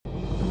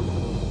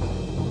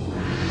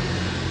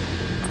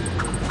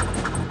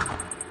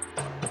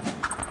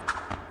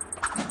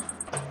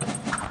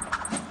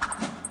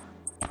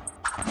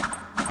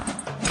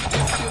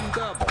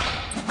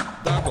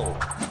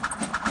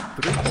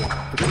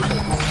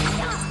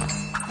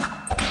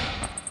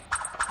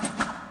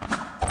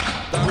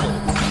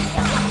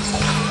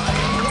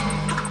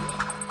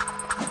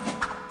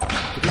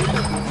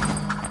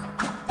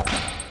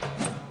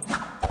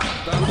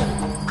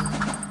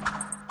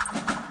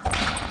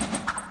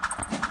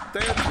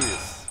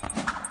Tetris.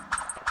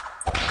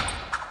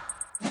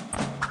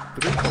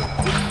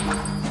 Triple.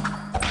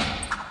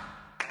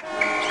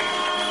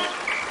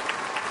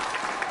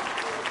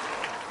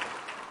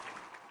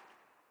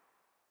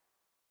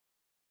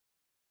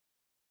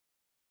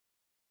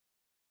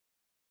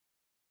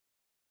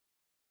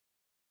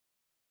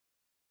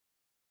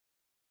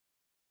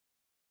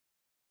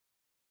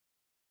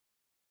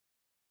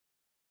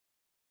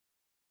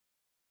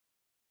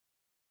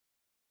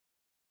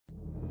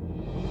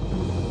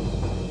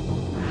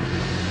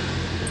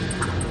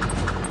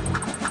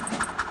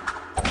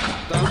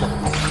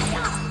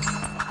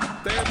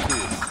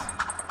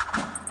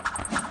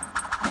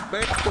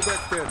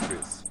 Back-to-back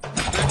Tetris.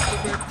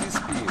 Back-to-back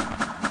T-spin.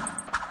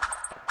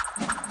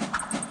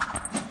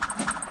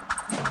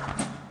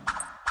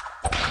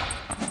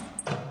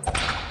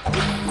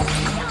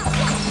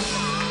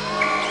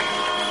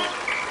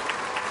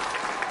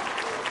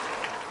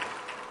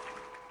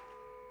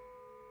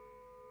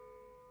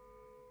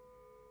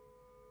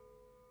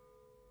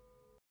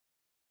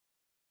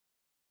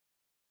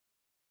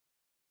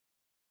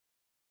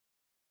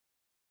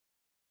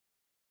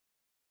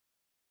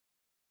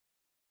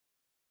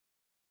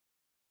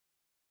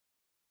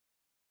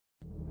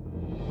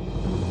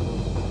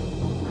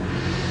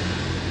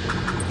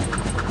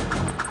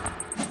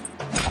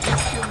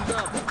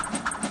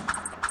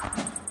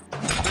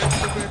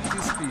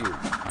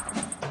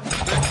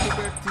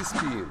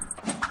 Spin.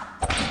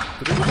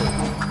 Triple.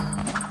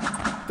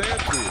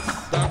 Tetris.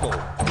 Double.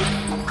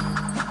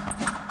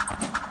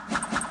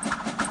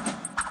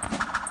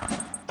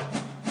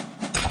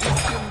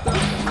 Spin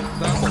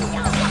double.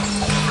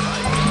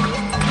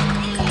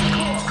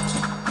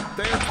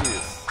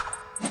 Tetris.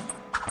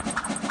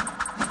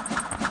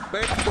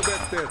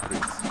 Back-to-back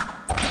Tetris.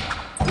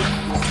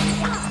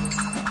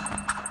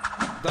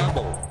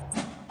 Double.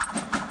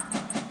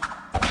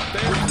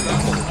 Tetris.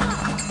 Double.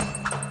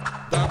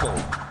 Double.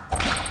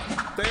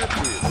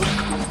 Tetris.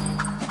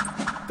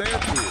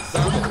 Tetris.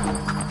 Double.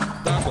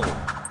 Double.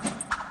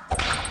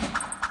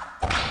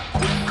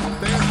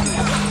 Tetris.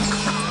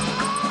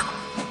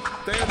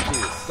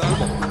 Tetris.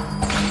 Double.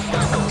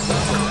 Double.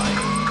 Double.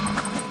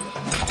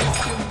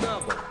 Spin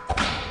double.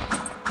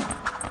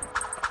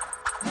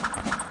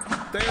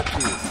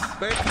 Tetris.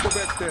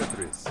 Back-to-back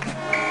Tetris.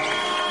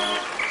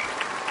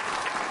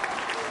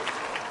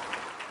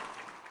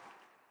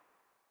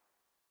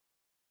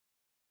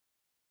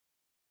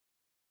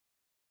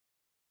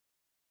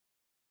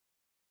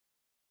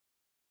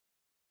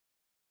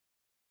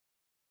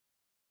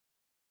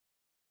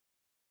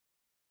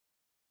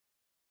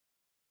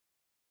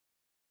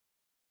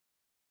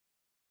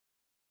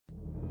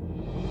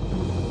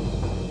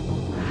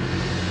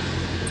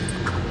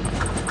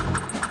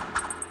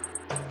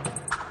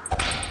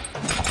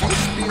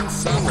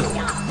 Summer.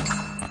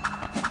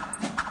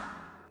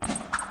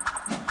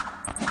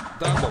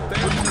 Double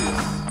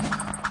Tetris.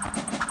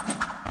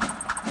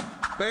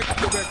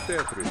 Back-to-back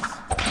Tetris.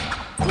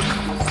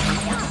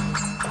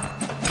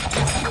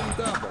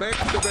 Double.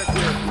 Back-to-back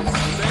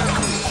Tetris.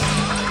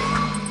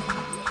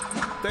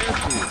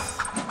 Tetris.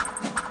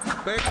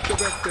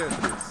 Back-to-back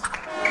Tetris.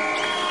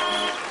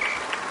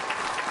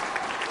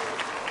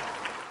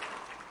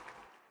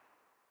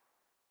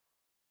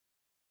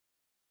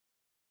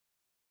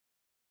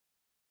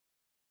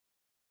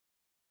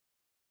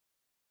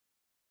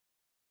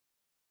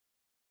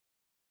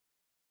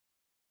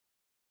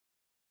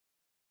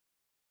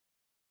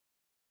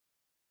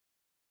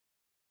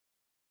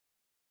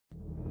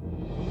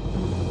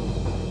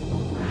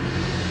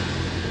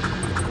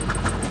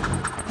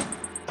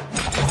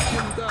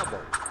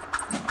 Double.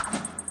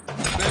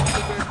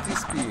 Back-to-back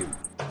T-spin.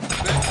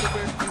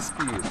 Back-to-back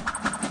T-spin.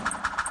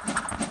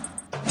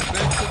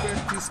 Back-to-back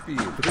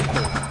T-spin.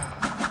 Triple.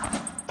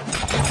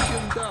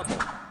 T-spin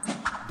double.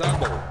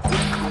 Double.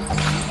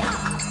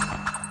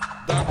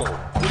 Double.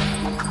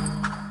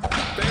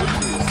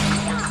 Tetris.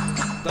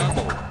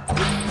 Double.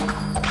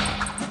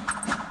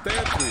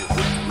 Tetris.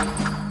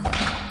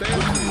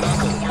 Tetris.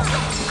 Double.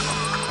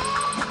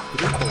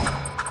 Triple.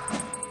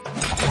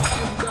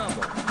 T-spin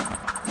double.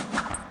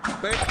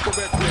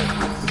 Back-to-back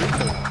Tetris.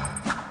 Triple.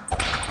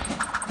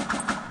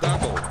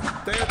 Double.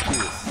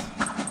 Tetris.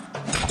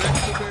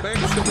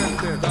 Back-to-back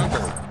Tetris.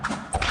 Double.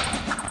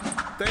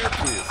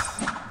 Tetris.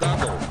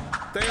 Double.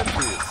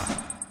 Tetris.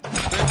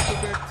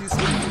 Back-to-back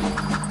T-spin.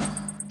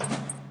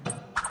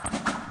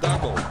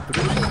 Double.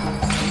 Triple.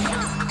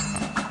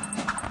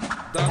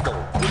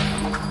 Double.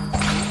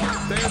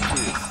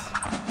 Tetris.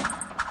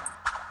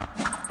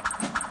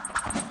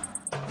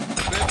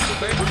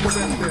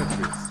 Back-to-back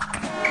Tetris.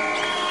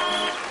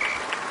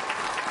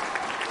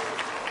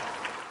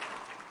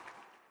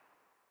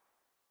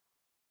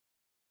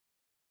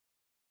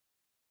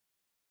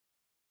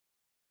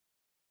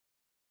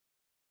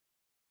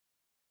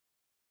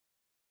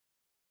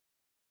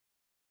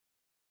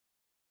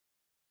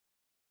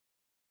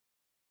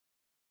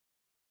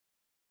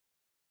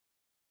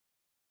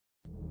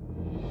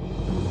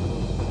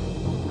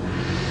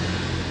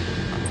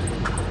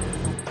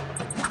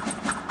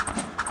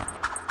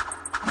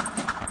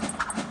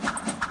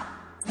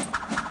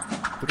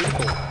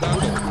 triple,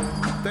 double,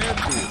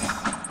 Tetris.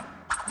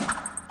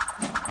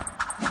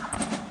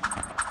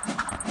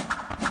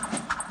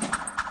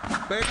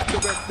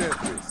 Back-to-back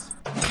Tetris.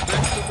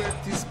 Back-to-back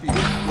T-speed.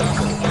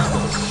 Double,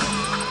 double.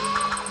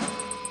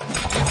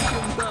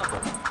 T-spin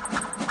double.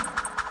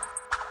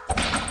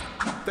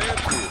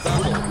 Tetris.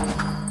 Double.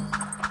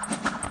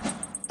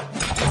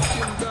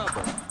 T-spin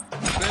double.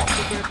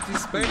 Back-to-back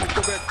T-speed.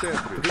 Back-to-back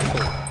Tetris.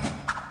 Triple.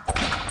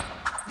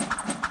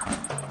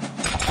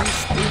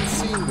 T-spin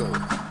single.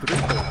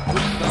 Triple.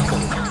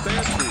 Double.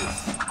 Tetris.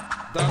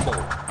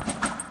 Double.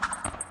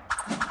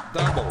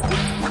 Double.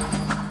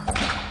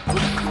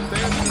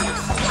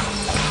 Tetris.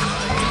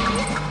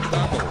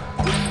 Double.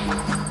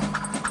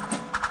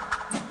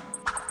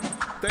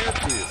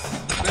 Tetris.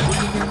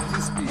 Back-to-back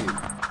T-speed.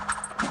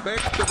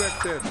 Back-to-back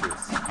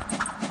Tetris.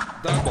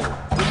 Double.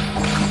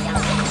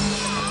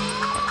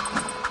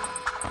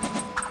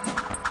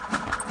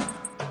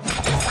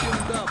 T-spin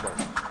double.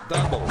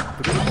 Double.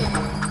 Triple.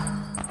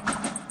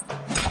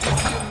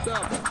 T-spin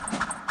double.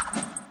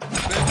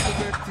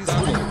 Back-to-back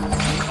T-speed.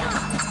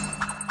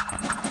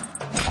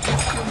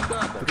 T-spin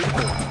double.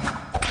 Triple.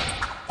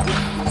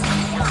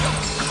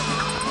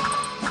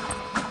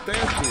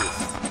 Tetris.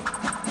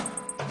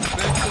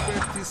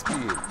 Back-to-back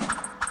T-speed.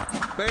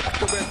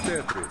 Back-to-back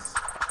Tetris.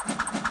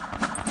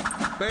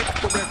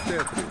 Back-to-back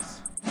Tetris.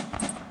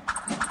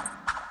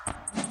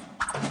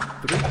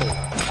 Triple.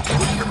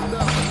 T-spin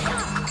double.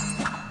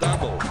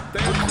 Double.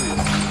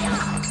 Tetris.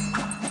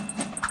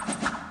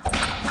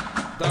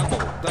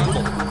 Double.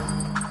 Double.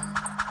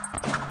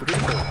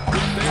 Triple.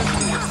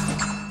 Tetris.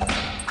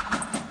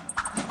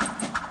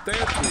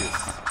 Tetris.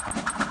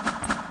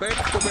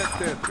 Back-to-back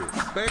Tetris.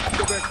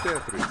 Back-to-back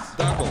Tetris.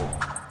 Double.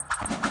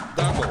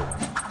 Double.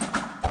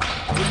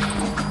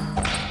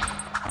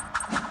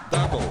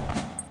 Double.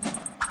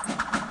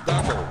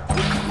 Double.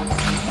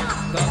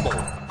 Double.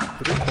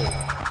 Triple.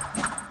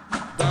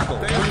 Double.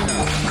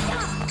 Tetris.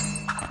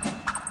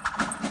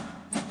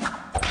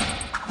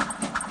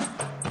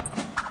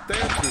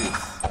 Tetris.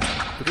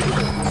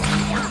 Triple.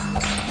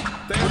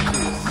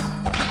 Tetris.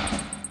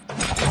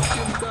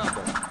 T-spin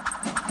double.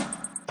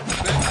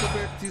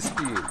 Back-to-back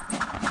T-speed.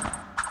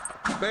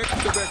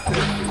 Back-to-back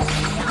Tetris.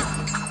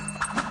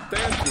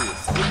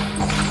 Tetris.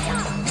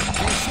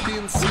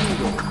 T-spin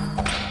single.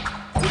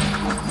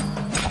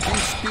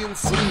 T-spin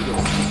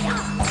single.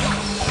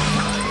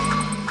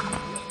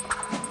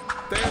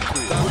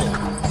 Tetris. Double.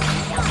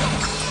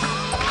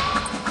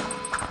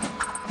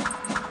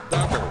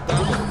 Double.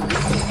 Double.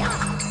 Triple.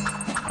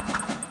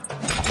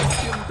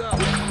 T-spin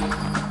double.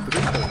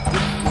 Triple.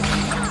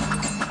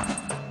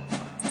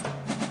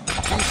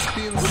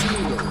 T-spin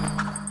single.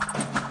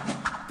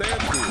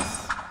 Tetris.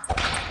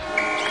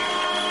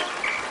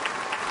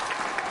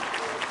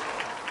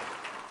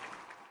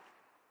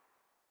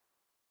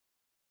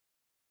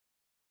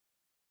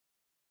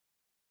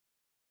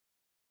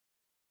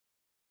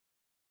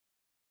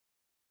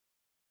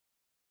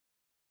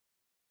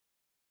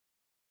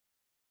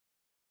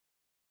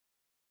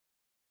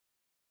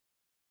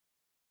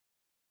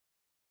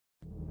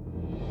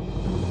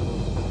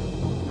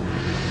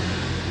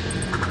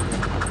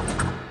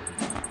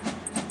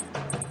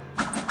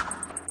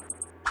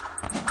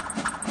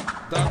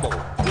 Double.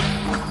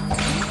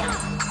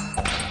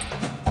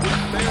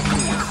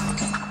 Tetris.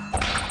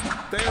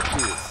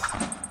 Tetris.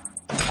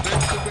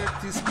 Back-to-back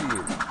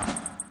T-speed.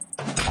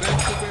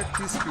 Back-to-back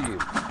T-speed.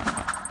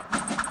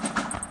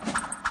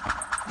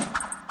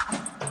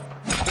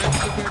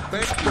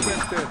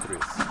 Back-to-back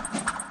Tetris.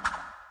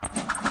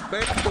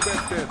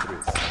 Back-to-back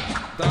Tetris.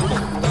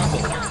 Double.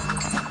 Double.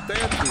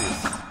 Tetris.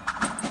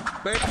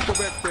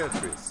 Back-to-back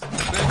Tetris.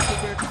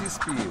 Back-to-back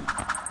T-speed.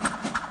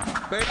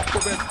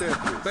 Back-to-back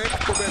Tetris.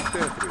 Back-to-back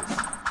Tetris.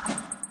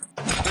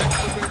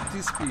 Back-to-back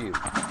T-speed.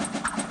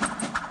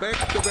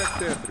 Back-to-back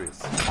Tetris.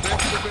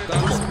 Back-to-back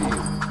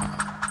T-speed.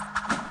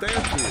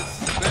 Tetris.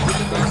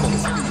 Back-to-back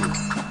T-speed.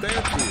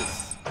 Tetris.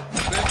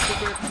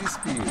 Back-to-back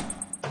T-speed.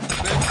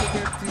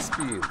 Back-to-back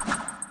T-speed.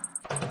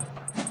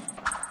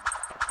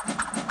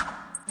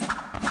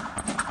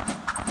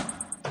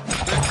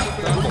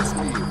 Back-to-back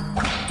T-speed.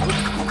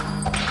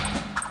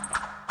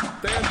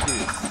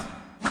 Tetris.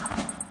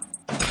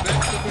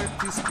 Back-to-back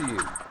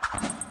T-speed.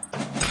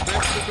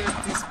 Back-to-back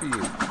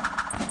T-speed.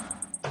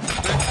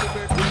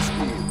 Back-to-back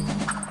T-speed.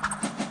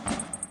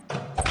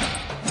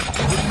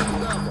 T-spin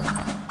double.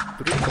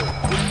 Triple.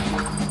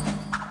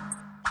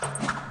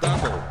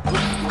 Double.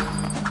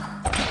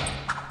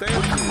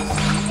 Tetris.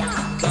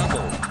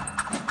 Double.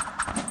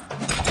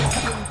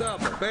 T-spin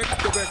double.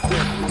 Back-to-back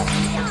Tetris.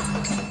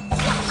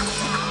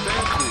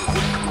 Tetris.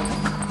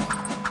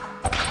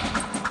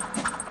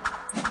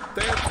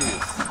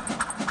 Tetris.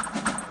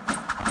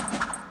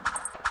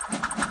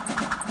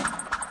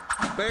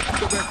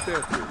 Back-to-back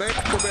Tetris.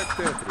 Back-to-back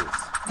Tetris.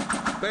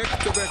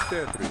 Back-to-back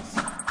Tetris.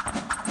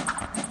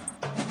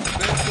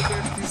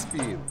 Back-to-back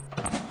T-spin.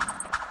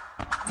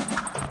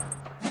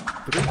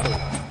 Triple.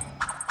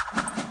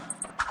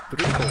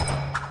 Triple.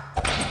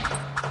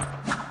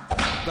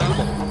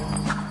 Double.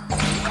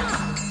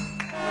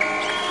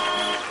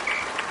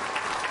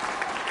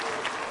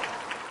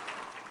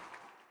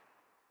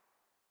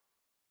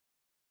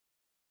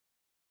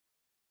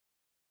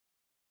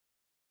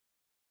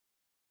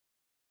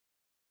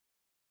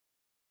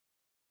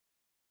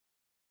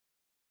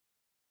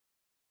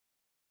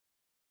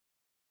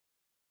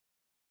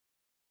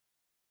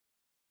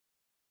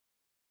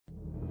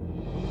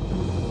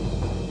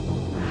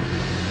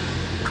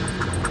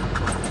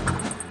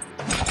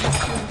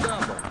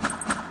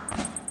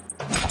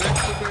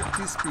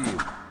 spin.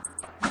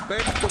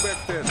 Back to back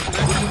Tetris.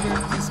 Back to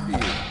back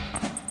spin.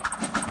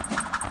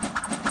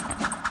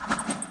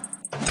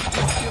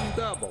 Spin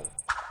double.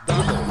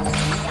 Double.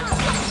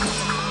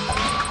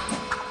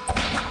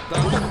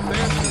 Double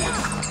Tetris.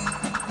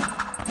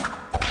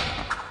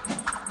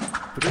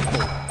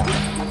 Triple.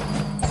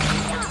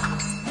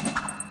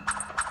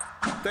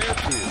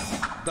 Tetris.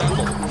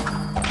 Double.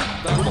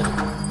 Double.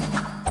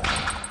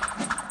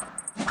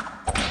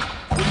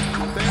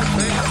 Back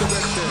to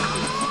back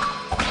Tetris.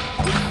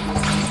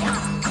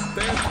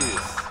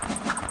 Tetris.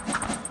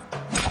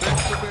 Back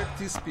to back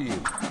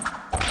spin.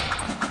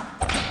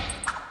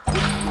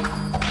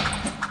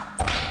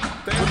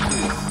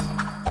 Tetris.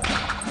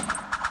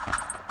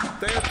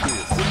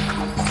 Tetris.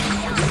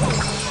 Triple.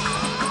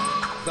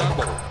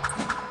 Double.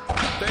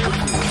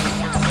 Tetris.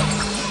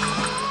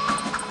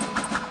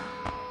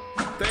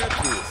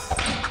 Tetris.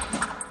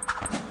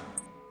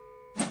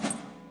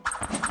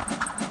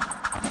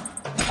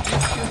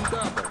 Spin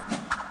double.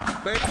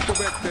 Back to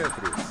back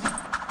Tetris.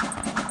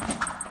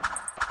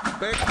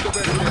 Back to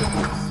back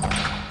Tetris.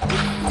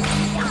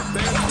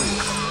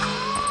 Tetris.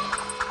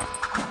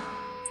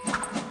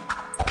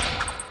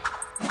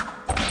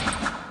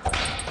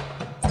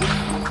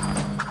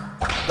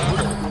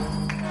 Double.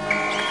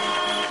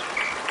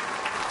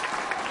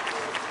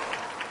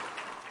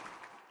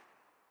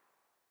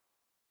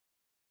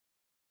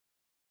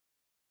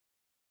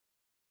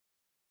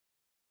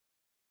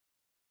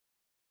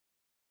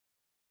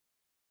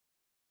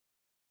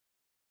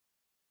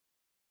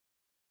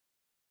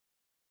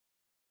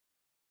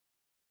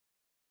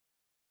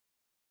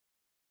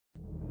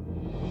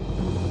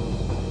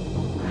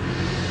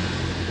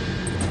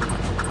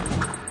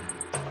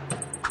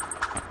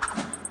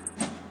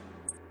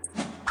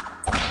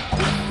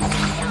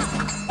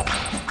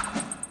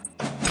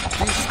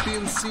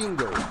 Spin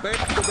single, back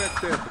to back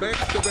Tetris, back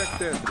to back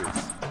Tetris,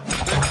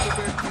 back to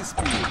back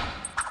spin,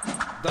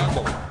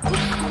 double,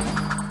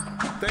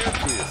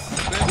 Tetris,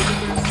 back to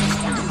back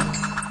spin,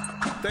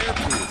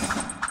 Tetris,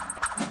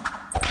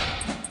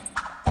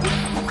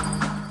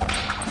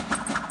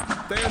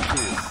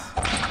 Tetris,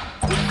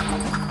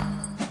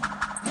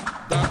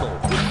 double,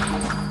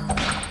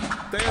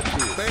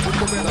 Tetris, back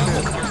to back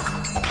Tetris,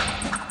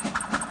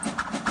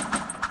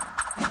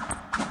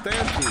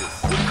 Tetris,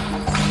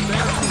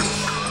 Tetris.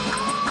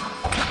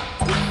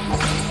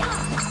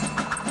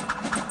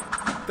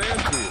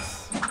 Tetris.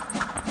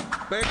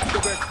 Back to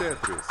back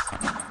Tetris.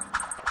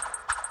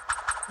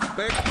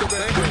 Back to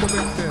back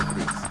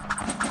Tetris.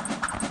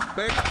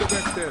 Back to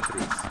back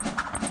Tetris.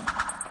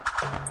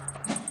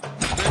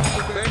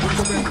 Back to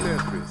back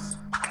Tetris.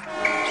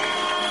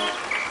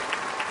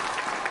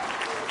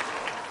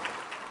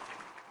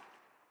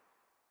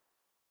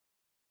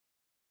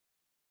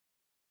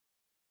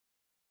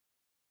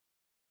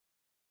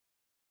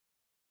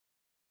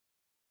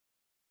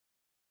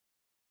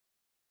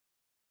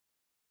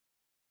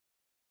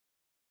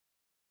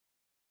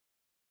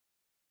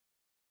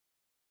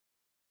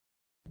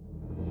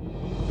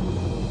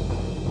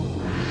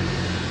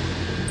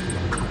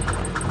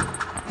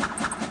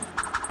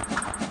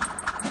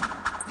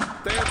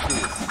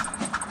 Tetris.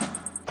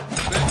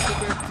 Back to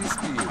back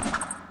spin.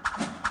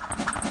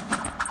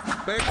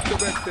 Back to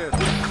back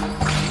Tetris.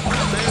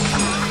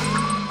 Tetris.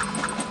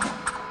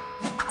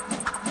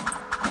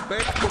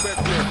 Back to back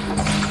Tetris.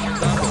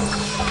 Double.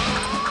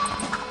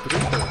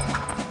 Triple.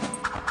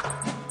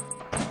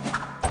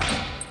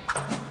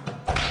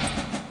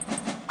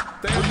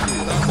 Tetris.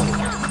 Double.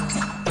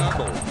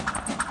 Double.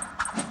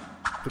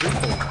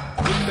 Triple.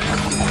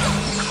 Tetris.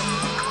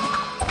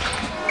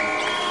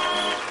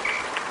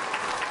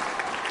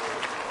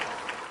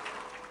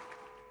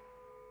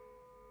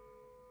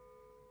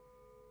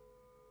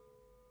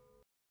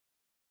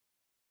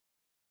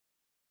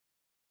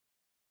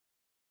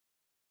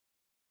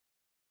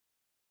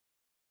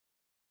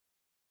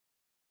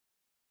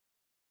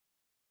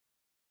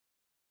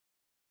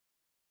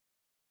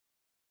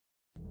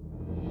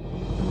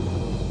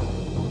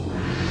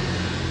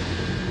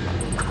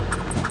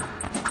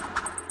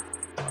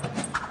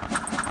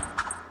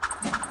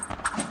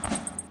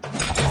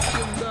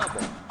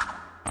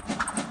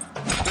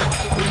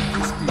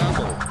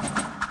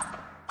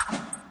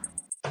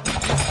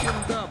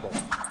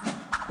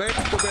 Back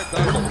to back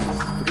doubles,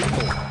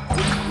 triple,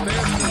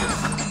 Tetris.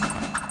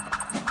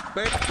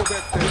 Back to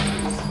back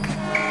Tetris.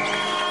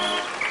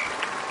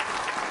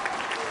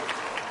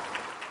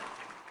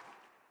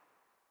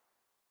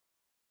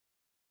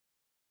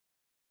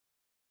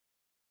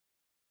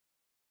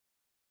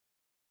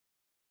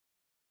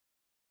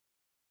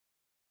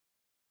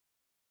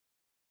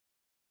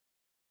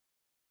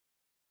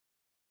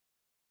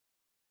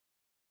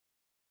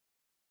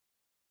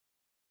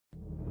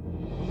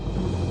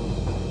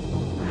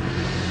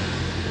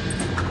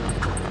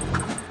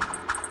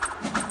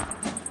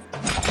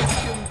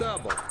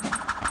 Double.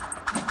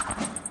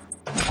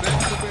 Back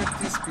to back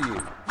spin.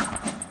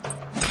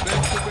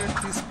 Back to back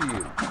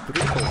spin.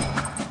 Triple.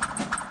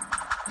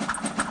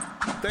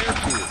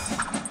 Tetris.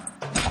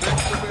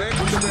 Back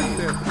to back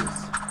Tetris.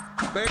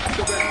 Back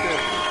to back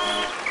Tetris.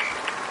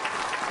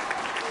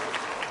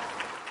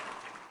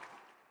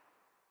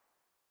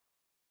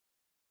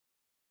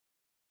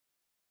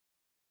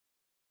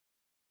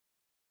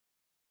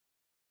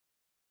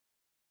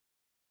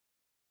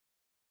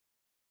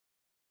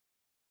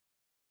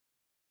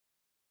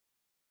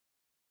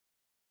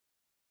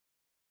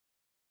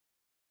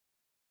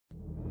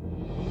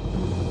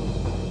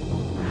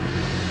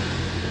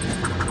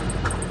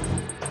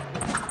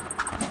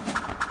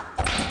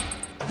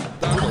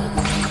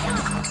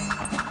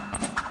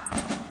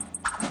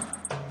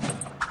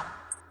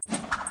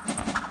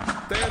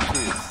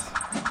 Tetris.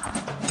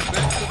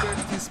 Back-to-back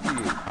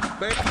T-spin.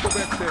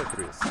 Back-to-back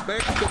Tetris.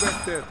 Back-to-back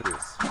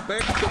Tetris.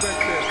 Back-to-back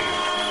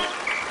Tetris.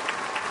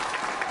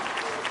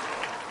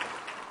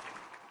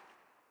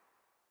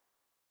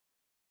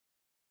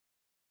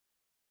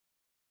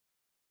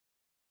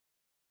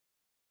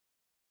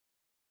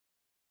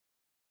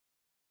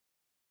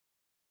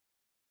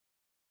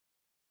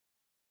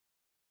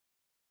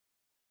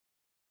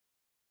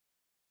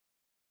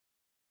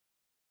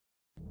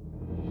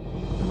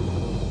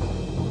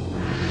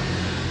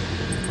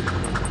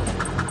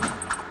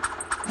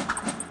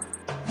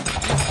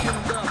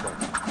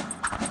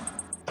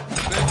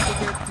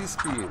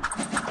 T-spin.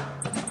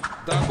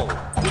 Double.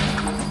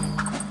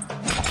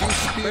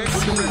 T-spin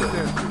single.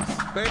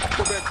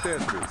 Back-to-back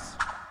Tetris.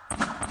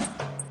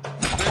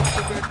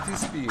 Back-to-back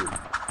T-spin.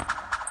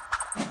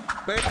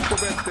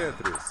 Back-to-back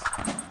Tetris.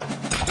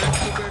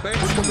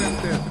 Back-to-back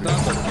Tetris.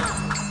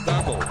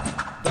 Double.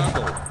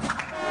 Double.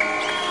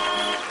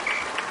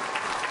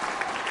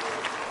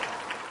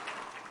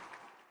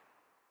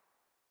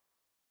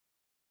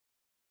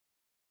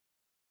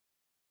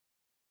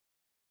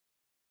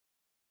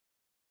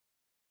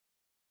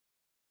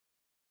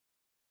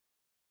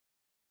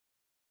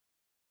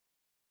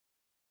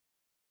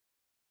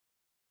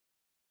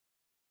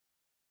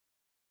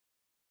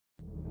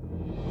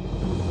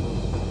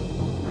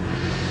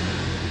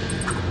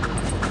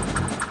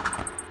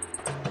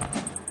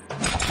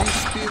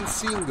 T-spin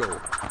single.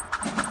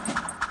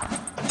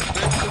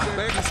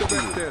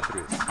 Back-to-back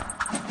Tetris.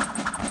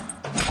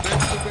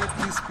 Back-to-back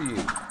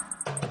T-spin.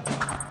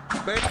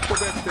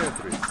 Back-to-back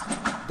Tetris.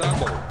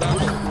 Double.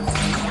 Tetris.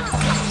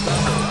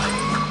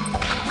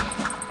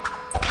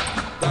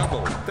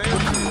 Double.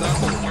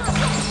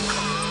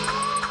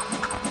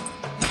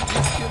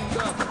 T-spin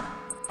double.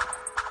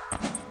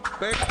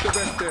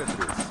 Back-to-back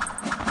Tetris.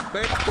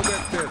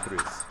 Back-to-back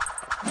Tetris.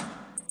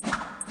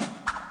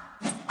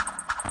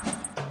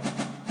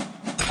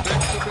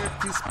 Back-to-back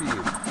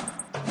T-spin.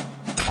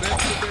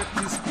 Back-to-back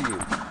T-spin.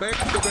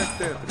 Back-to-back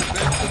Tetris.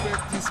 Back-to-back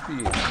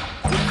T-spin.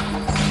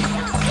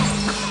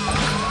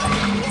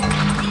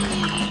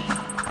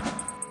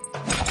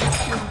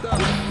 T-spin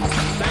double.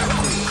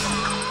 Tetris.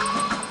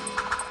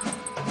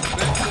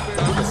 Back-to-back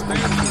Tetris.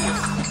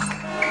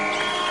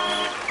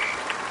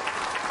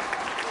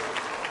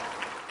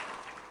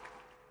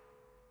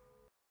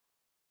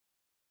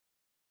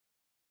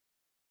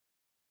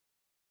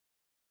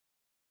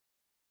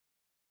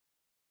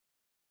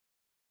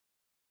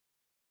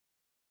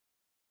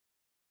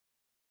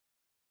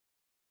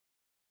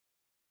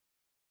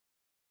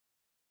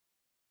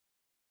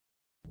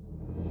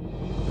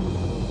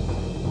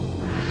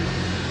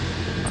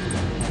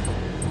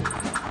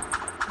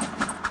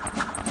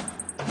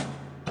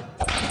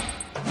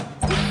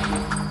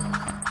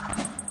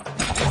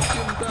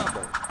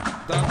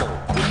 Double.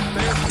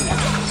 Tetris.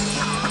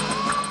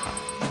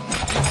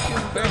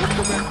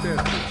 Back-to-back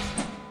Tetris.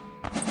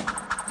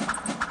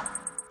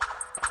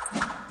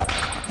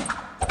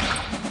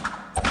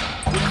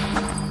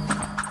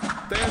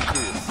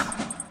 Tetris.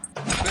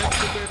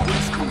 Back-to-back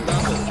T-spin.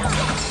 Double.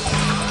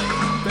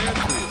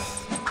 Tetris.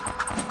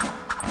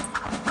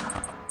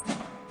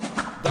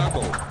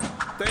 Double.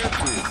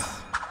 Tetris.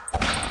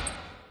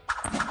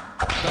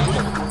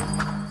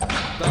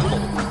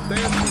 Double.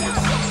 Tetris.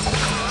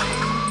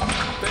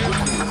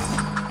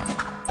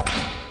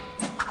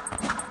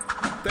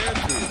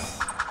 Tetris.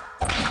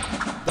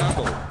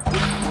 Double.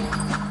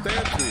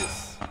 Tetris.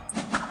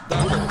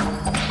 Double. Tetris.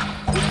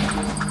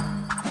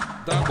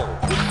 Double.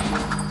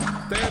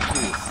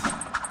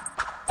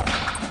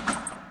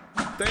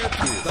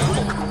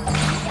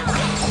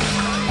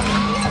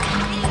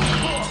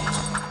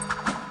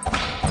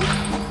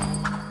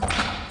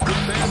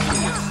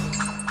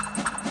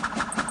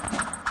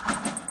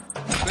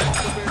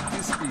 Back-to-back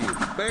T-spin.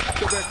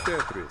 Back-to-back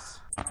Tetris.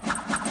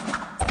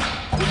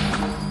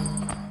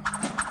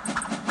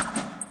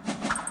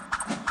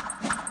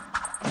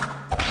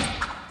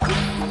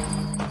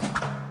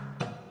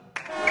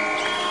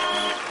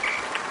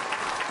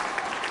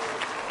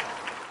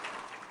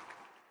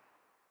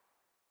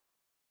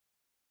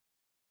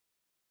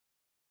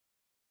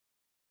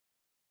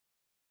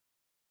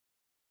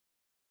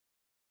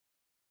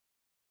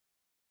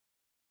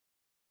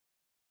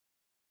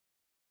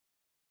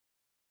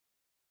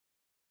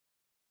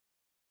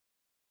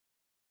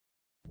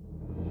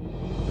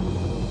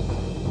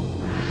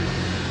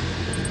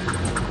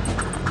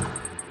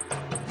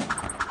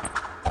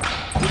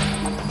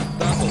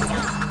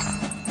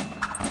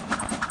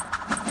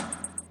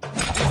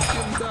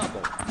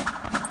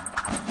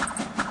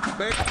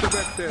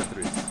 Back-to-back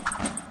Tetris.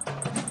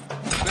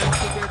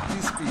 Back-to-back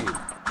T-spin.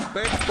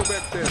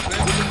 Back-to-back Tetris.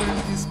 Back-to-back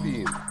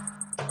T-spin.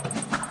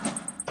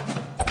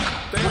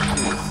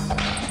 Tetris.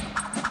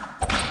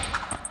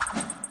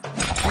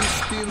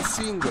 T-spin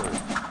single.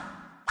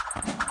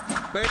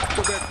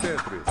 Back-to-back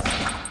Tetris.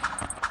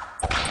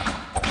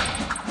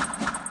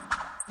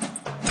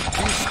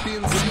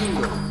 T-spin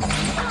single.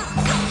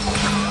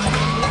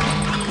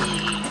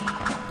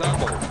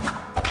 Double.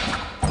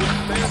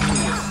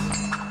 Tetris.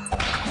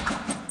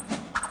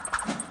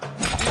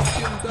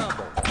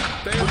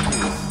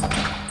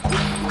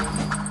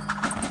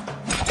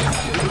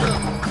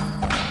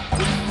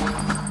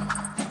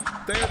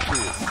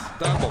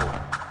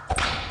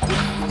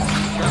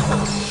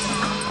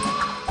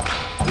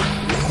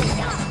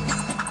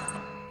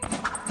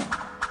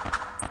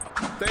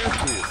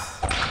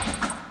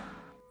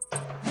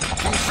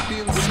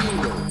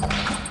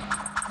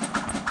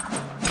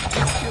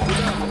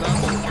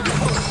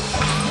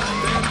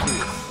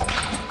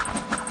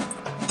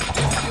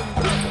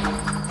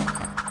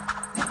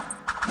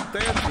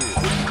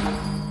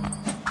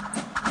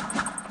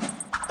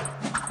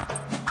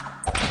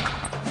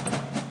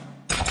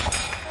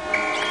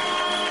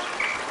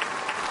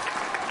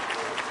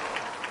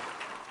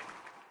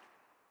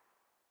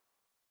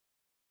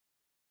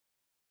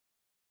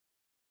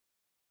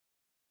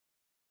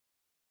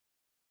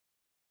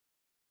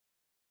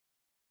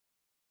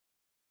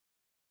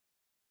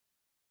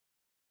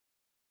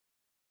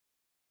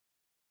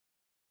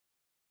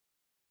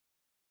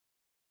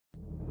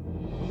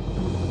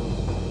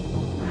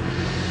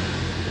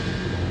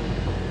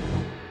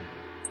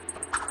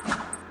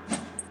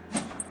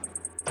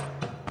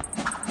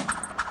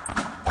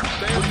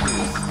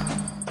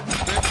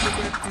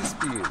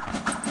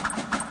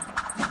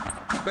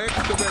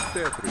 Back-to-back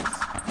Tetris.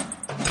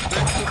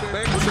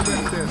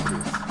 Back-to-back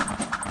Tetris.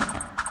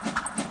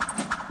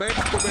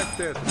 Back-to-back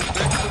Tetris.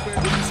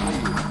 Back-to-back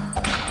speed.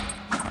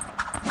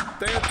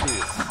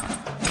 Tetris.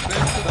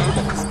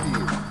 Back-to-back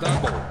speed.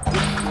 Double.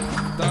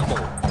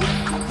 Double.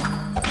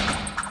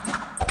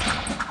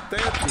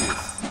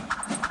 Tetris.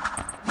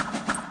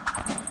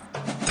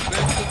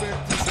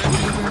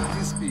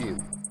 Back-to-back speed.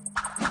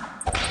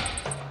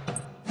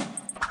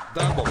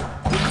 Double.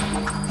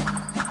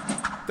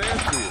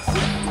 Tetris.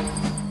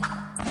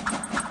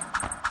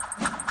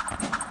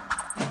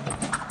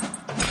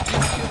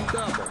 Spin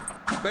double.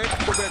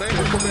 Back-to-back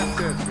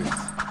Tetris.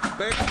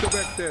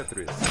 Back-to-back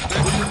Tetris.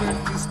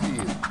 Back-to-back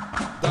speed.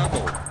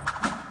 Double.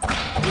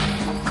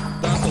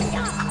 Double.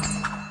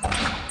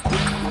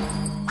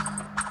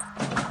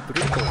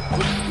 Triple.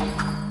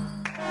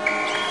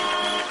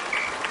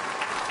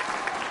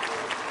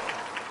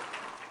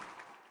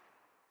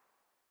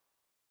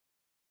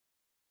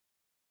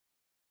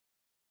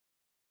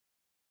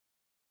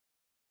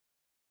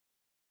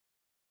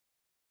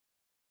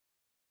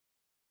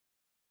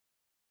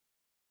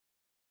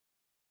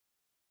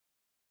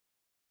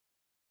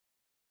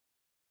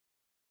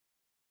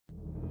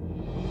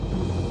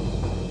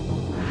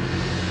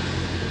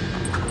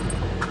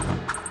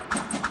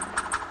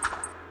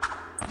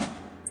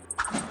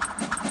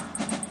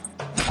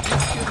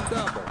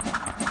 Double.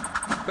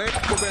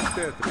 Back-to-back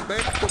Tetris.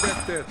 Back-to-back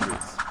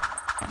Tetris.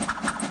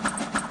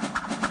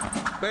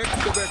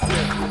 Back-to-back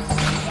Tetris.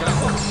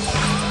 Double.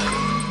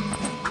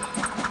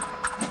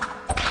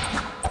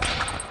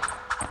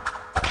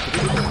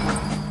 Triple.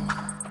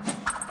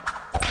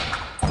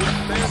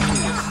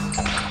 Tetris.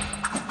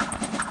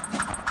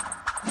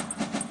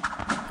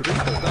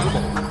 Triple.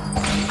 Double.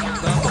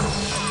 Double.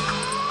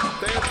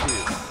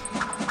 Tetris.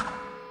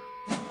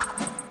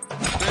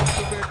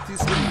 Back-to-back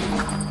speed.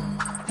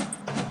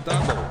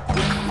 Double.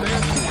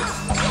 Tetris.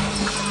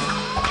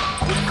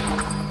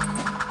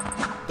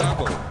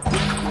 Double.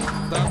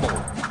 Double.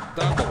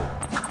 Double.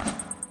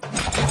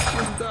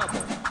 Spin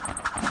double.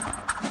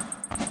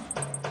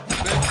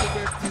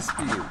 Back-to-back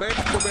spin.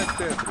 Back-to-back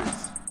Tetris.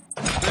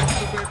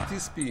 Back-to-back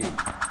spin.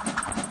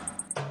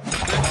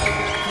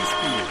 Back-to-back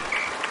spin.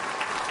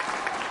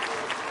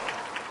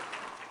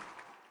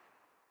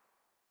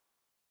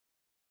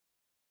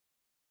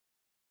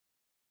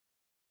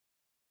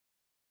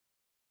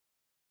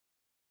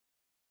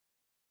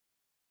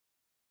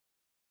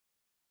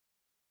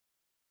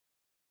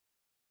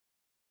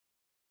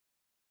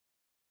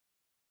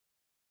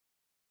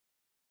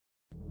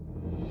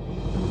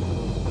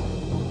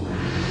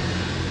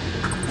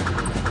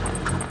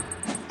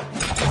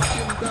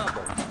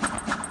 Double.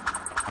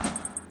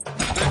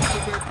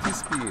 Back-to-back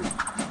spin.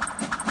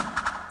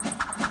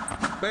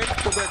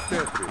 Back-to-back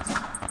Tetris.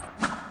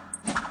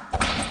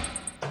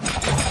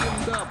 Spin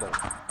double.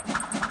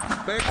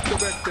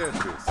 Back-to-back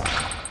Tetris.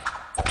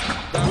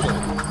 Double.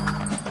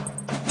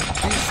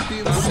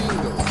 Spin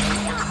single.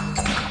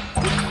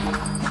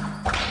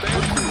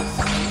 Tetris.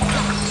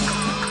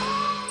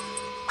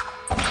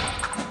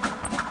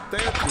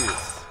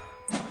 Tetris.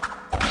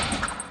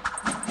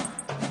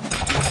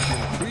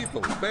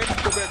 Triple.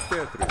 Back-to-back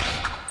Tetris.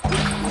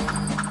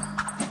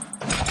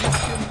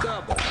 Spin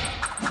double.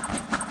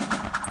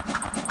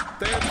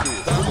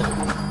 Tetris. Double.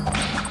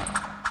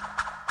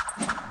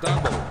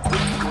 Double.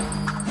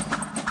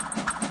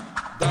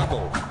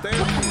 Double.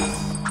 Tetris.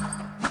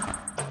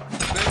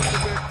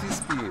 Back-to-back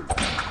spin.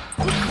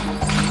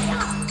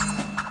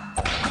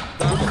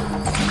 Double.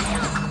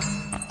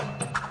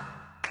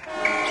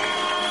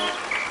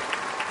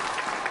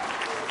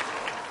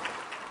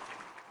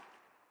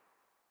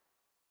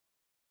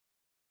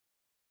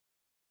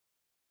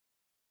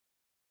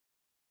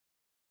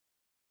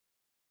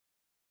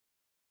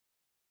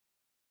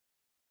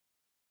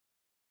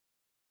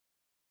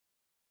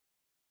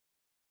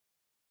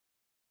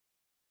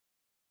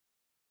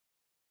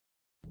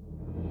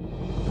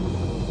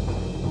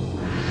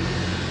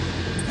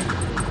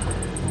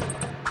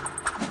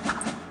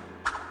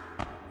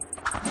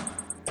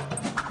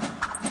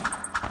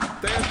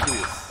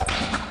 Tetris.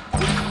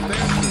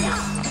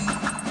 Tetris.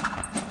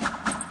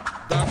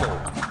 Double.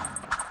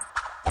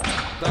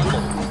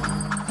 Double.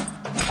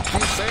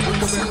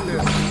 Back-to-back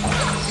Tetris.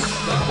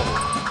 Double.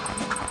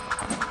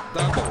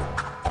 Double.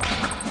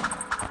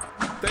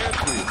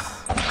 Tetris.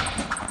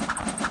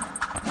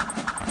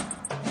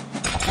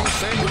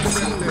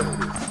 Back-to-back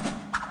Tetris.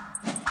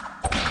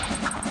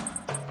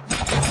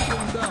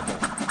 Spin double.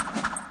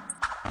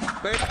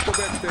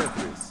 Back-to-back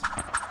Tetris.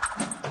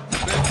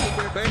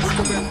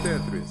 Back-to-back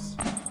Tetris.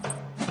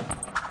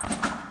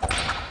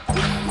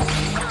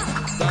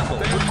 Double.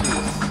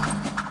 Tetris.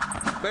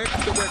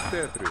 Back-to-back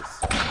Tetris.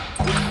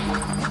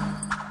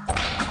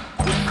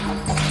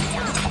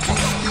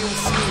 Spin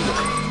single.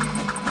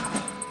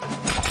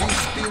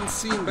 Spin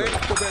single.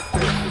 Back-to-back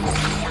Tetris.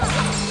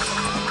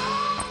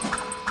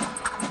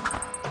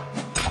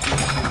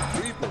 Spin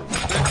triple.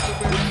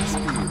 Back-to-back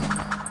spin.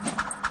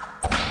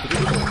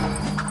 Triple.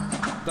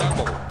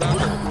 Double.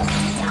 Double.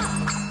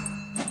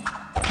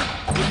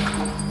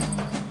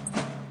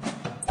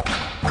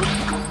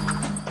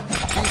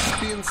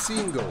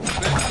 Spin single. Back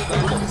to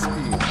back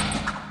spin.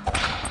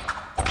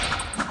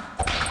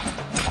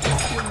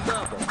 Spin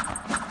double.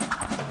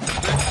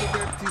 Back to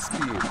back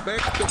spin.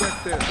 Back to back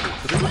Tetris.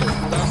 Triple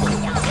double.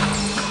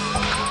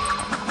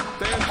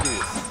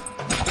 Tetris.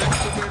 Back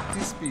to back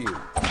spin.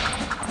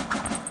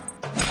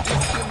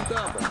 Spin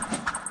double.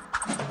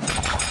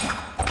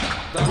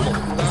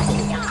 Double.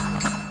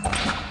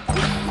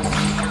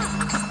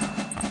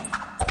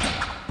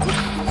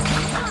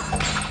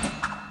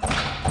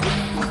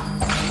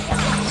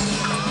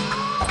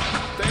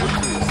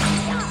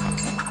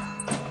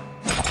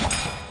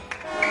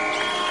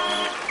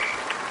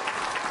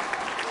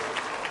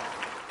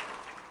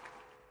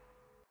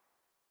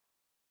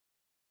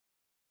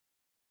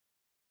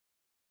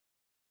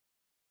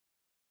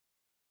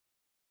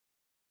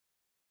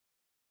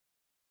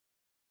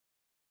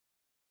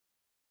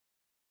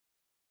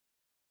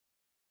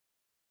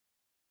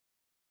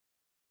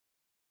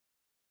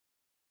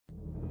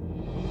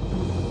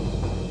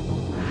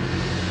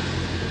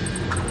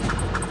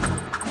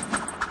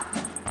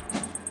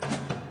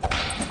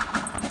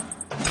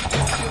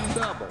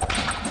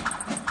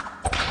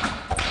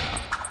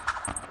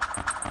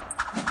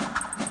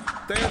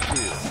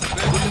 Tetris,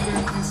 back to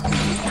back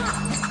spin.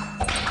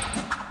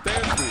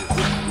 Tetris.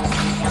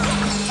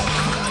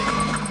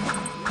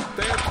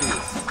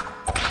 Tetris.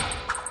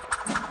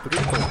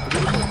 Triple.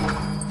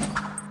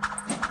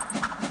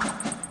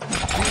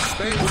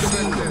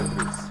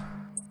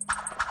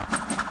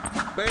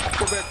 Back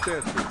to back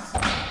Tetris.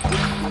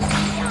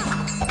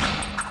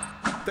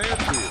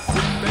 Tetris.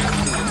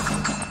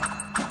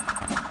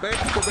 Back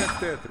to back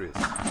Tetris.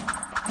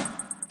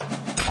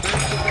 Back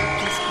to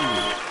back spin.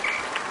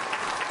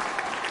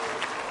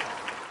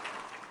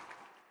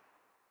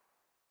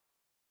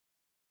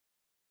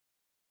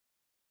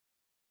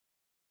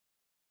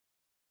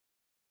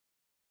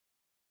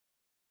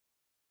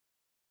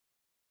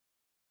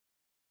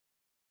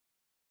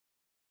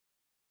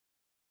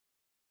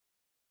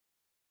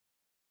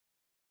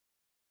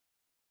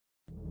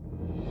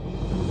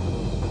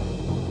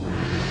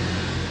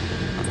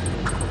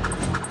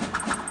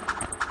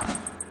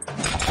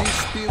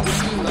 Spin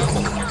single.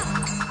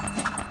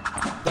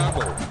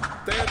 Double.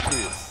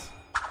 Tetris.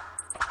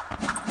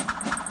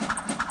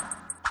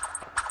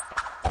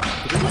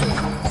 Triple.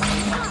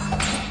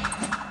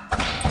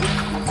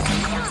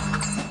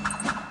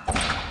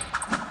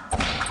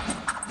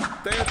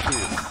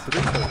 Tetris.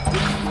 Triple.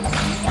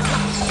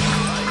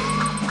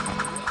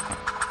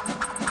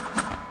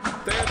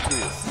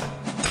 Tetris.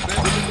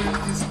 Back to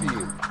back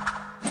spin.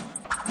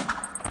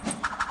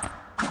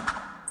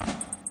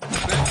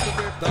 Back to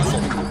back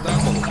double.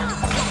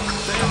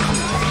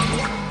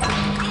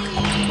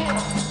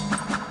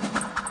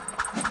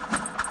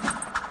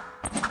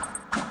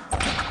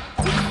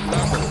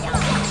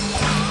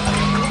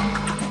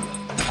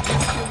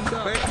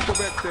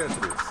 Back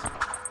Tetris.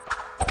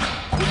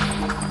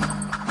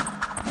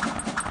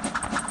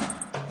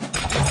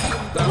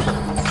 Double.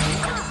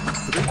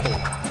 Triple.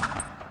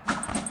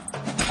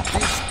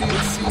 Spin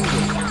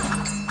single.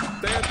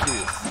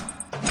 Tetris.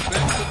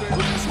 Back to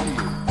back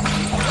spin.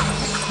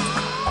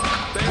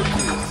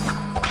 Tetris.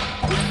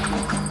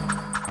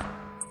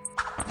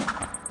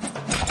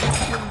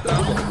 Spin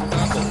double.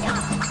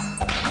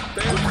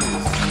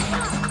 Tetris.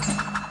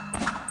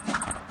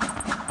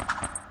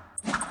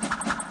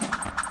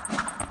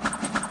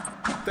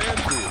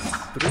 Tetris,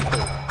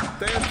 triple,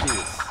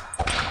 Tetris,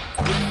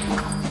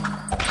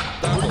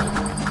 double,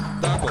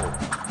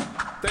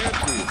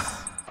 Tetris,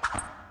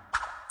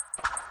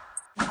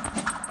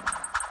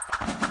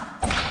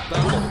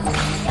 double,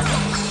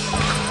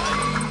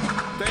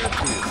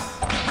 Tetris,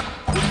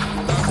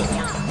 double,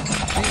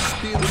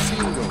 spin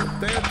single,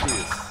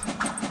 Tetris,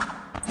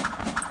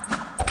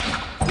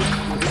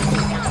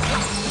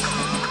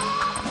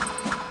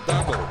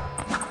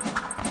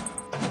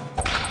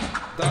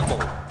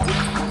 double,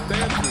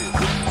 Tetris.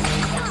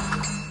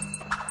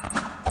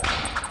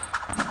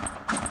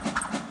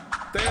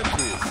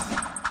 Tetris.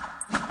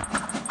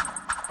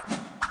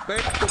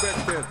 Back to back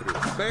Tetris.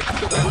 Back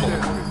to back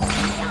Tetris.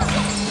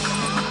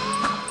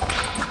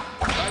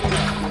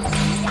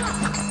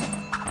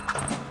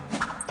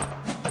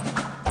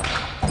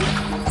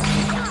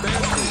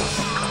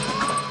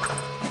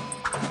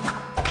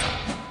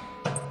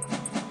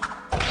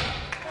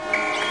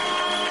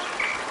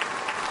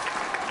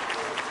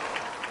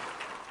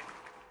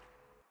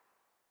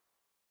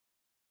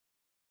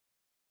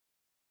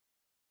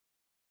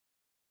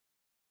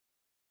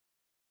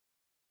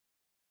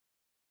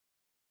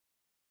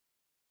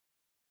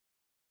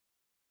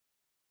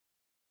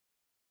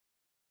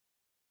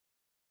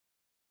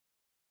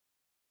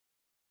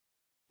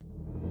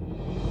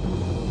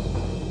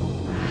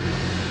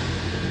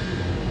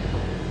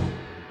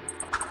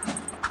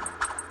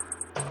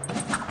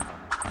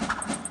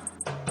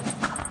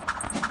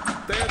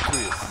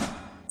 Tetris.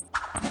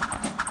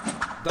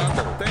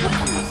 Double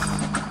Tetris.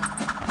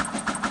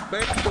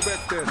 Back to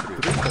back Tetris.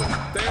 Triple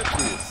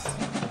Tetris.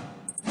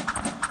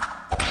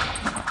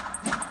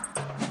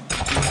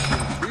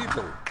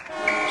 Triple.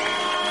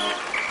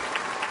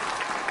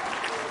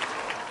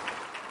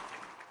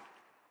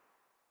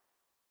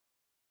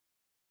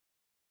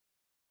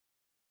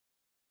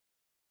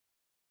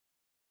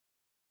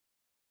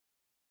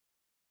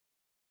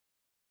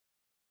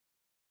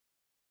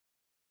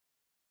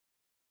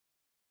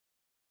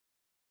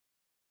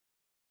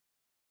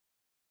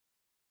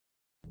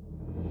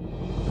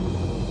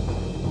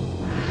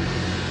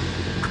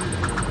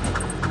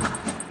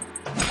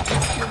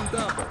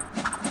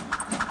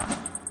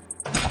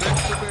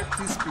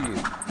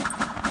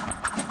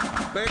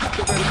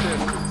 Back-to-back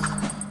Tetris.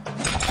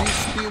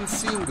 T-spin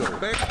single.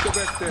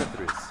 Back-to-back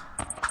Tetris.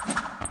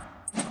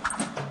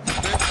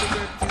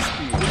 Back-to-back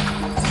T-spin.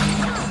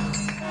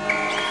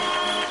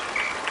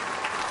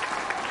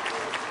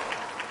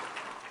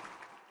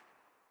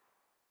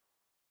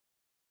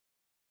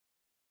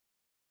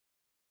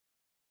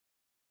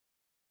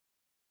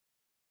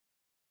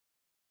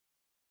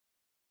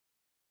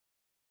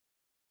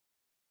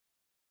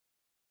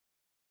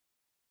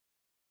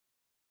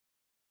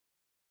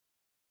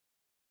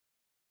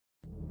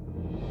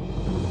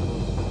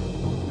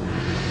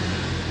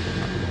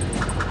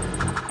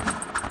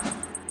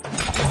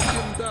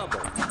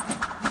 Double.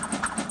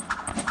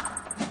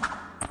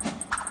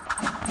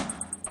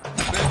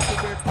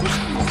 Back-to-back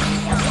T-spin.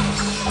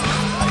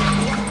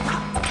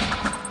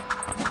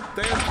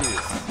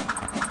 Tetris.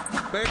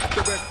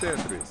 Back-to-back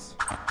Tetris.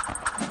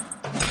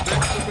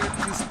 Back-to-back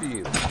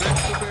T-spin.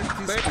 Back-to-back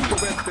T-spin.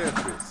 Back-to-back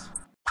Tetris.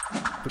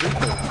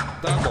 Triple.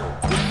 Double.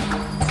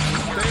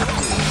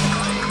 Tetris.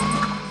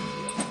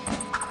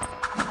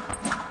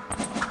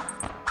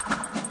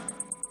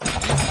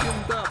 T-spin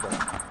double.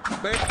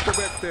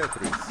 Back-to-back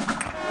Tetris.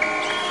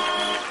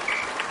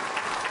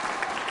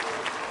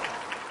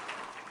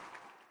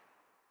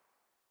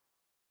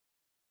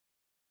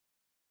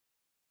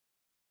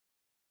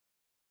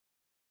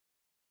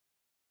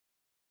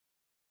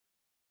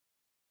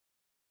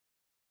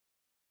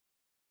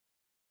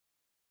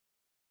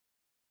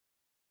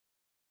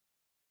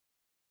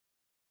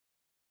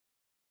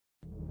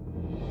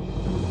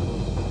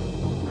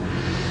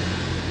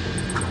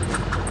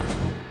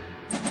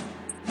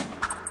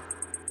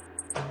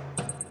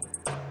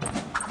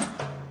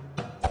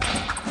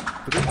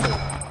 Triple.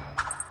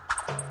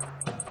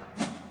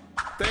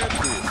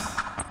 Tetris.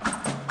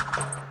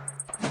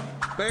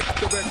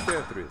 Back-to-back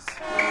Tetris.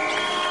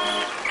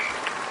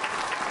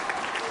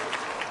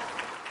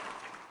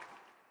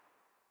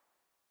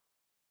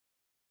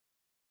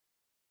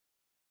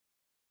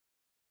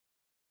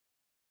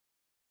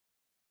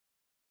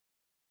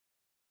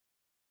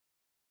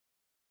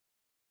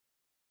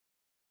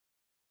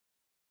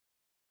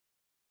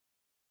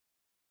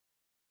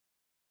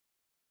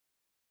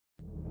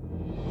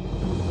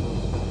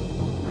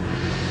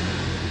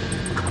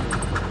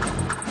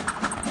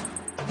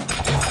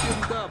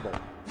 Double.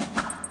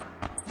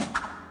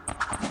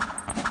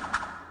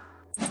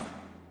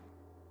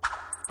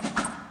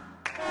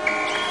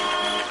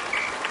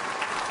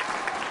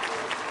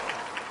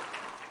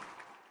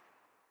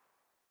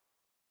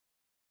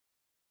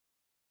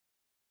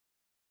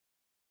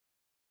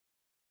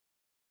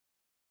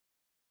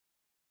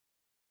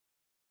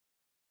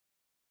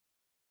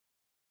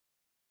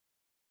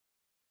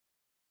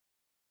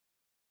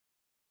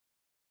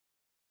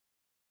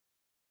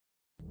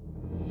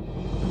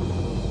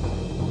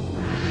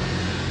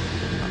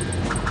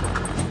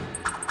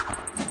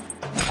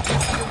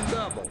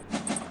 Double.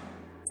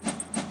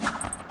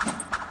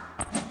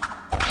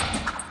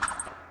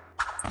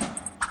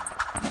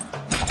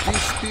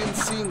 T-spin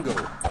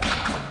single.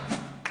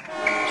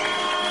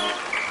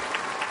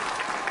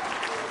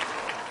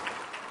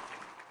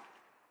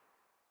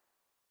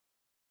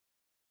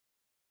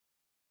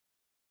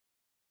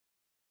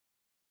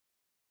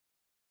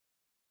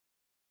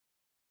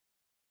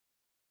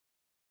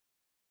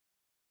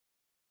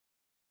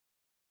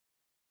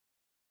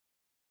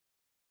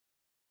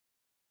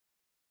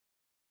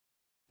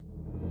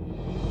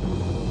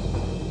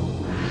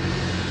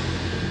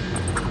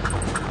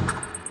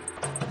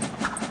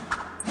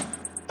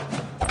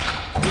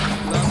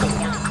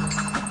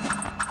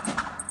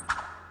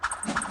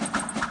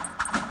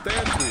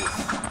 Tetris.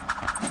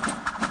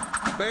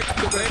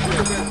 Back-to-back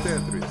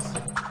Tetris.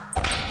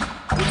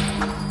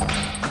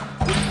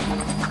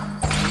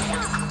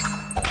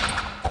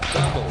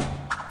 Double.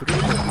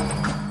 Triple.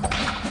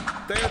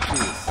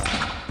 Tetris.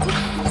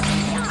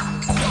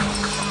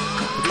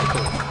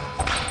 Triple.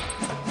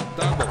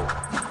 Double.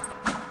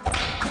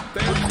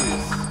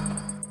 Tetris.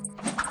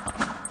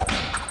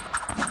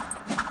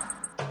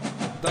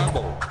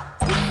 Double.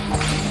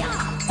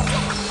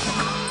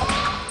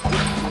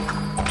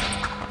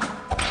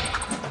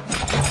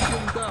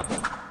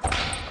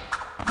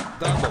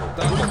 Double,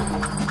 double.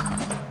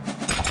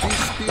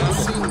 T-spin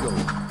single.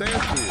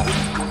 Tetris.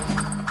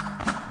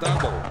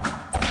 Double.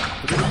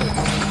 Triple.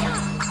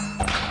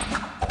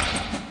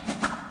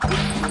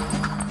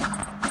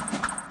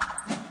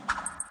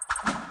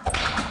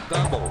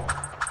 Double.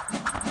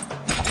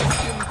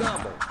 T-spin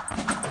double.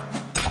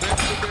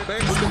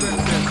 Back-to-back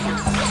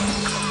Tetris.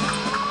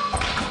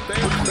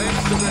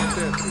 Back-to-back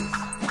Tetris.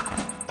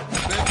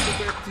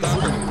 Back-to-back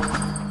T-spin.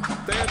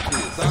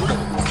 Tetris.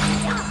 Double.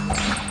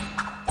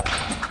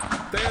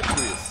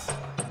 Tetris.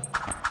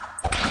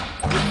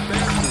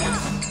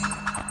 Tetris.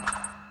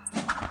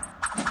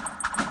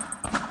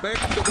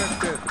 Back-to-back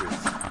Tetris.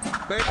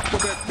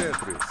 Back-to-back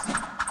Tetris.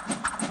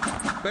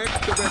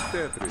 Back-to-back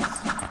Tetris.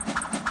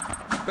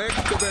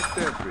 Back-to-back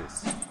Tetris.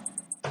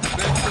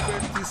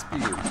 Back-to-back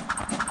T-spin.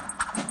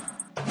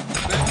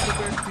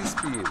 Back-to-back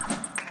T-spin.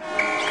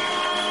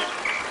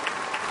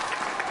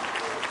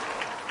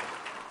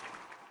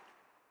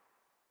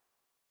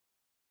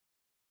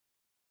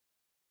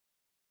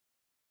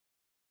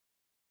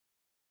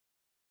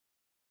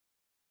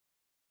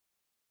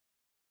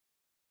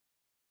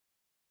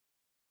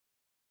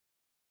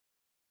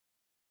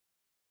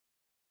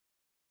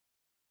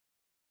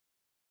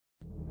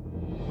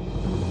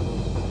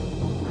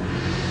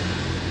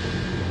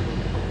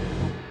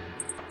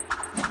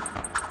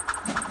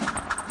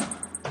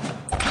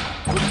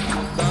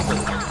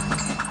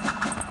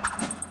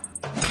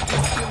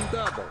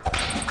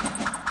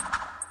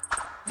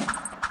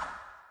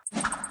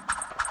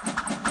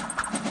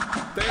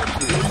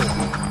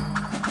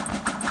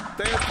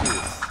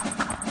 Tetris.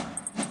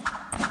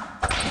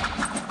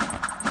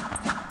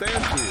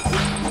 Tetris.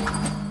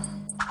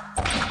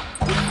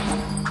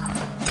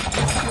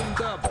 Spin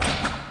double.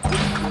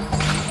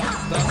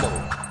 Double.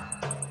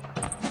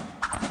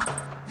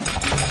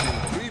 Spin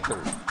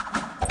triple.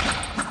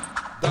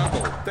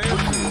 Double.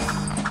 Tetris.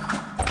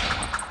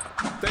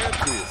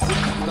 Tetris.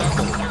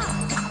 Double.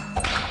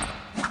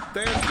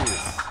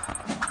 Tetris.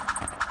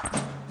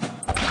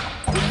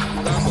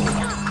 Double.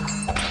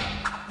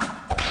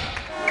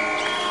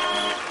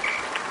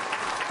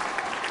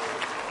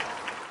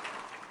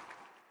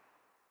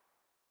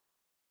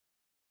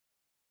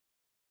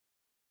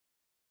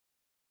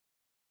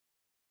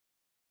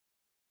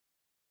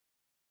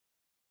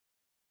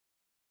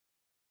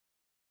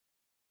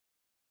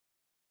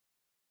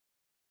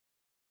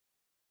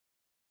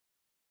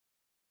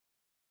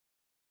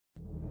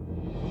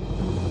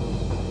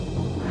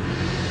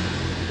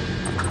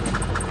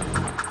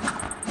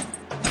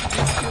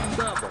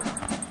 Double.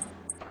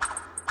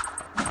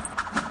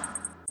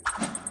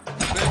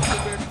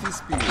 Back-to-back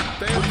T-spin.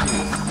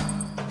 Tetris.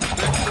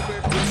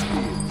 Back-to-back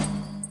T-spin.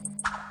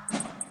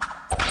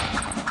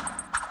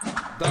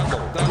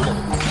 Double. Double.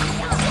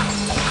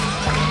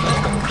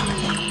 Double.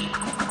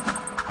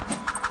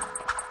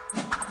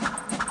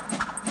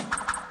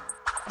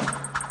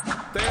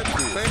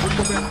 Tetris.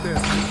 Back-to-back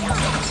Tetris.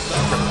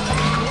 Double.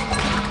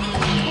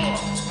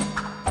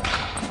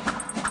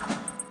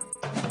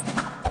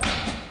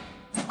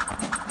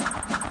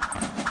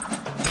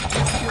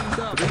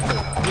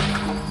 Triple.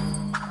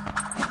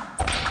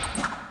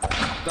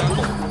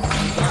 Double.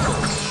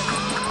 Double.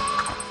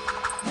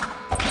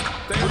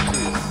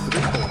 Tetris.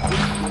 Triple.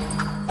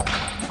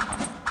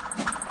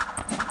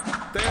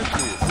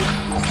 Tetris.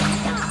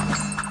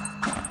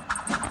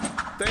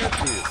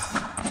 Tetris.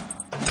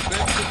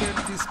 Back-to-back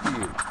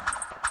T-spin.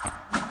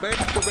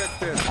 Back-to-back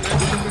Tetris.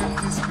 Back-to-back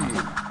T-spin.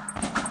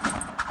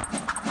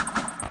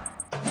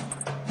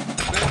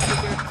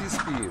 Back-to-back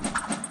T-spin.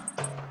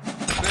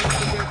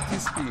 Back-to-back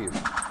T-spin.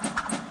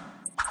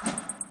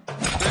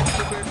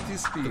 Back-to-back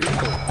T-spin.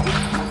 Triple.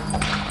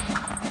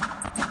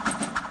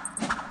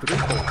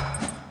 Triple.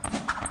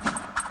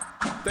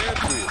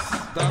 Tetris.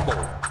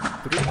 Double.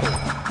 Triple.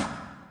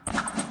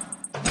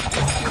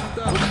 Spin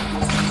double.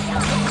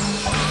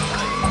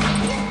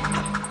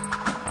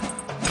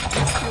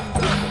 Spin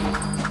double.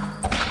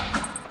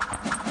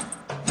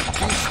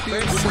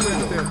 Spin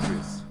single.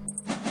 Tetris.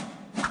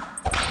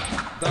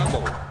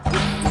 Double.